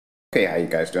Hey, how you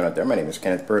guys doing out there? My name is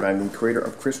Kenneth Bird. I'm the creator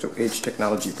of Crystal Edge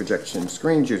Technology projection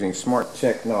screens using smart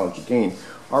technology gain.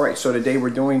 Alright, so today we're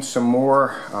doing some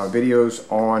more videos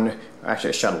on, actually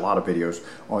I shot a lot of videos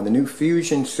on the new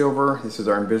Fusion Silver. This is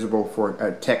our Invisible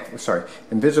Tech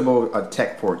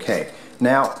 4K.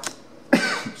 Now,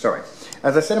 sorry,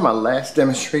 as I said in my last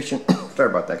demonstration,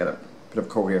 sorry about that, got a bit of a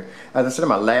cold here. As I said in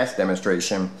my last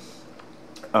demonstration,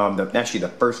 actually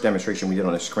the first demonstration we did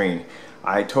on the screen,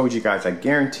 I told you guys, I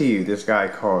guarantee you, this guy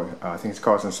called, I think he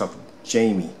calls himself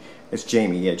Jamie. It's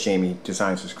Jamie, yeah, Jamie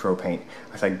designs his crow paint.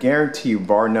 I said, I guarantee you,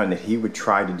 bar none, that he would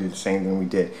try to do the same thing we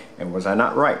did. And was I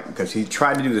not right? Because he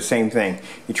tried to do the same thing.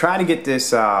 He tried to get this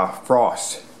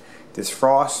frost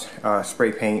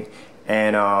spray paint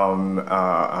and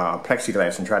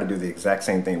plexiglass and try to do the exact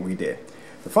same thing we did.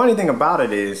 The funny thing about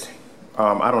it is,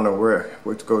 I don't know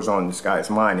what goes on in this guy's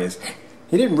mind is,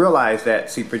 he didn't realize that,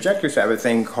 see, projectors have a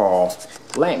thing called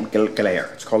lamp glare.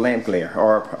 It's called lamp glare,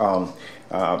 or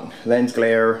lens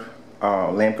glare,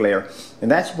 lamp glare. And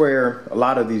that's where a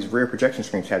lot of these rear projection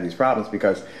screens have these problems,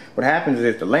 because what happens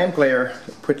is the lamp glare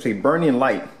puts a burning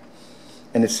light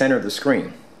in the center of the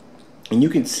screen. And you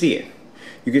can see it.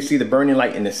 You can see the burning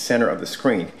light in the center of the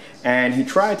screen. And he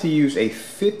tried to use a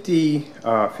 50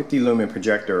 lumen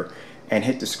projector and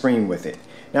hit the screen with it.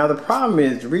 Now the problem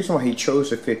is, the reason why he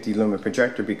chose a 50 lumen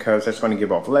projector, because that's going to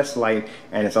give off less light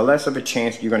and it's a less of a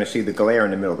chance you're going to see the glare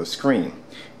in the middle of the screen.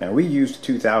 Now we used a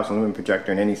 2000 lumen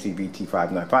projector and NEC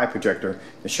VT595 projector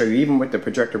to show you, even with the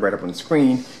projector right up on the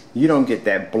screen, you don't get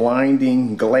that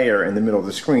blinding glare in the middle of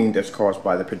the screen that's caused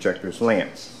by the projector's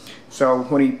lamp. So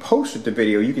when he posted the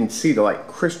video, you can see the light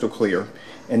crystal clear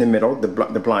in the middle, the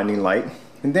blinding light.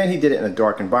 And then he did it in a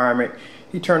dark environment.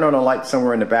 He turned on a light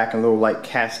somewhere in the back, and a little light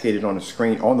cascaded on the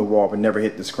screen, on the wall, but never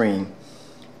hit the screen.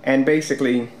 And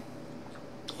basically,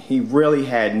 he really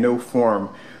had no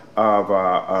form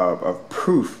of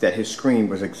proof that his screen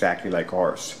was exactly like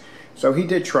ours. So he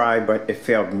did try, but it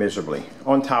failed miserably.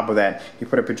 On top of that, he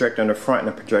put a projector on the front and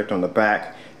a projector on the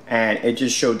back, and it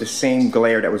just showed the same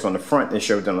glare that was on the front that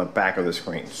showed on the back of the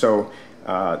screen. So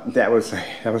that was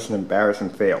an embarrassing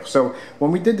fail. So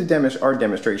when we did our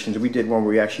demonstrations, we did one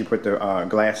where we actually put the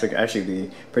the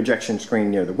projection screen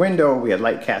near the window. We had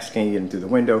light cascading through the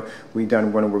window. We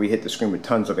done one where we hit the screen with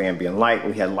tons of ambient light.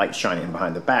 We had light shining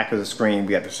behind the back of the screen.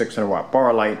 We had the 600 watt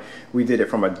bar light. We did it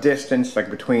from a distance like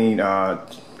between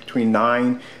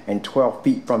 9 and 12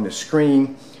 feet from the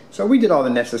screen. So we did all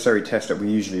the necessary tests that we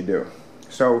usually do.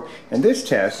 So in this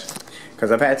test,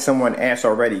 because I've had someone ask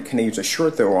already, can they use a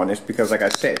short throw on this? Because like I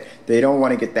said, they don't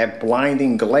want to get that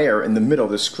blinding glare in the middle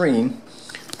of the screen.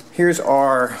 Here's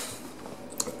our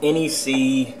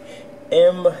NEC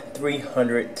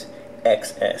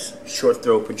M300XS short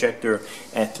throw projector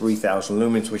at 3000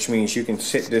 lumens, which means you can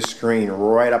sit this screen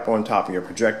right up on top of your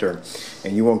projector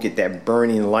and you won't get that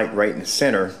burning light right in the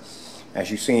center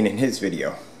as you've seen in his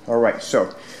video. Alright,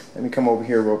 so let me come over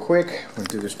here real quick. We'll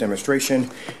do this demonstration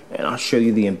and I'll show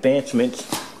you the advancements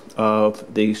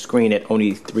of the screen at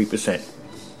only 3%.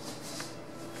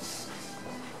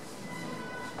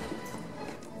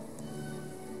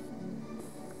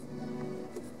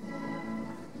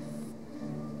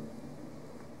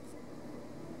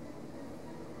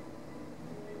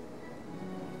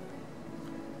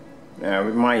 Now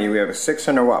remind you, we have a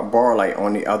 600 watt bar light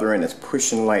on the other end that's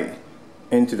pushing light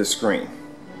into the screen.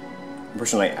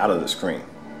 Pushing light out of the screen.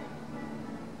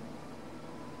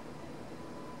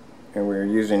 And we're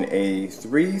using a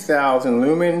 3000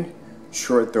 lumen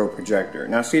short throw projector.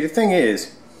 Now see, the thing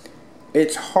is,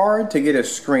 it's hard to get a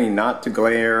screen not to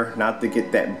glare, not to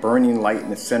get that burning light in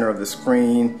the center of the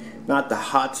screen, not the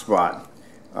hot spot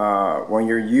when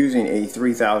you're using a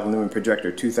 3000 lumen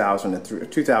projector, 2000 and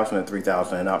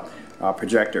 3000 and up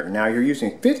projector. Now you're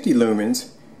using 50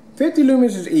 lumens. 50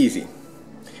 lumens is easy.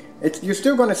 You're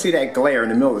still going to see that glare in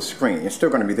the middle of the screen. It's still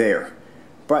going to be there.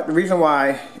 But the reason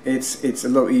why it's a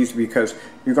little easy, because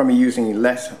you're going to be using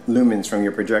less lumens from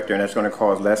your projector, and that's going to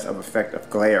cause less of effect of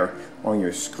glare on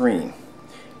your screen.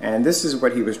 And this is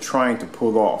what he was trying to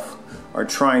pull off, or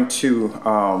trying to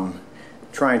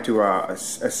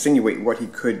insinuate what he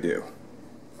could do.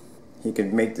 He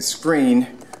could make the screen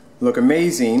look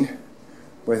amazing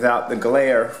without the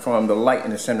glare from the light in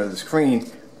the center of the screen.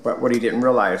 But what he didn't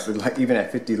realize is, like, even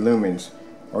at 50 lumens,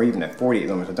 or even at 48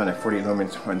 lumens, I've done at 48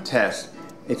 lumens on test,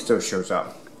 it still shows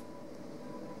up.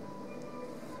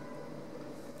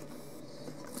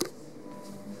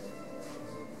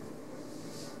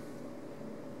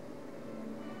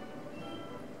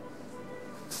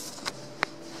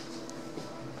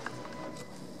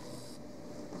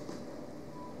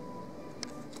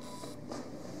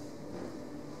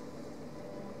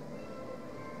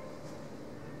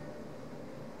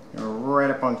 right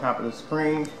up on top of the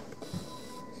screen.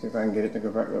 See if I can get it to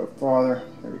go back a little farther.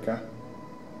 There we go.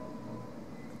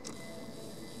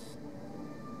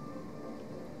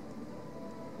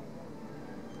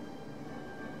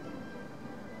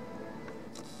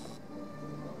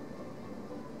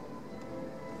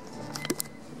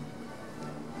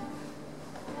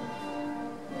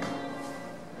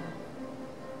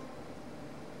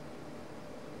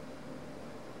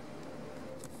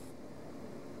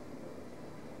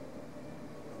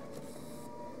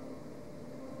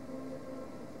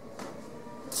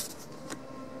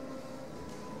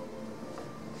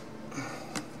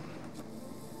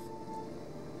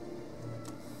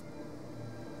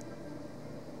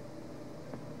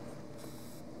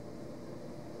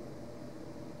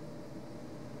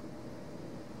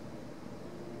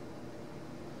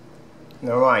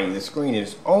 Now mind you, the screen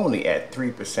is only at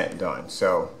 3% done,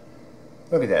 so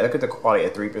look at that, look at the quality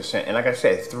at 3%. And like I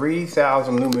said,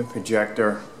 3000 lumen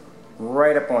projector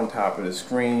right up on top of the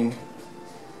screen.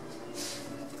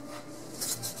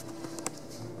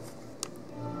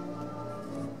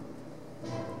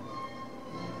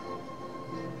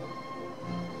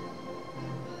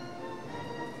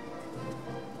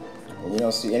 And you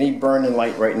don't see any burning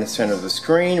light right in the center of the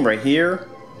screen, right here.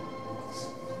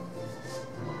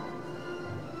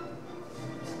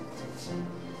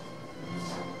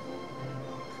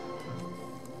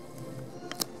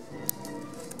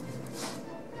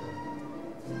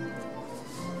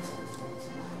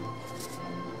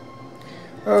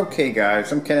 Okay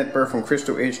guys, I'm Kenneth Burr from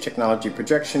Crystal Edge Technology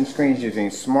Projection Screens using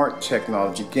Smart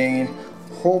Technology Gain.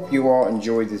 Hope you all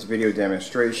enjoyed this video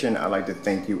demonstration. I'd like to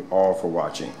thank you all for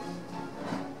watching.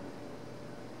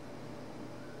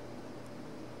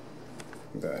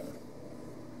 That.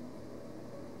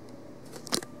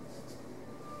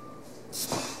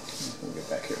 Let me get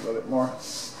back here a little bit more.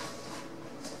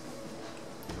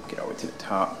 Get all the way to the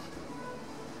top.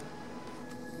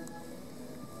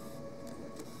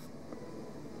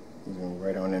 Zoom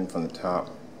right on in from the top.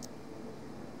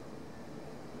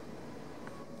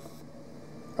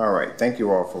 Alright, thank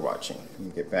you all for watching. Let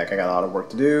me get back, I got a lot of work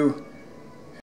to do.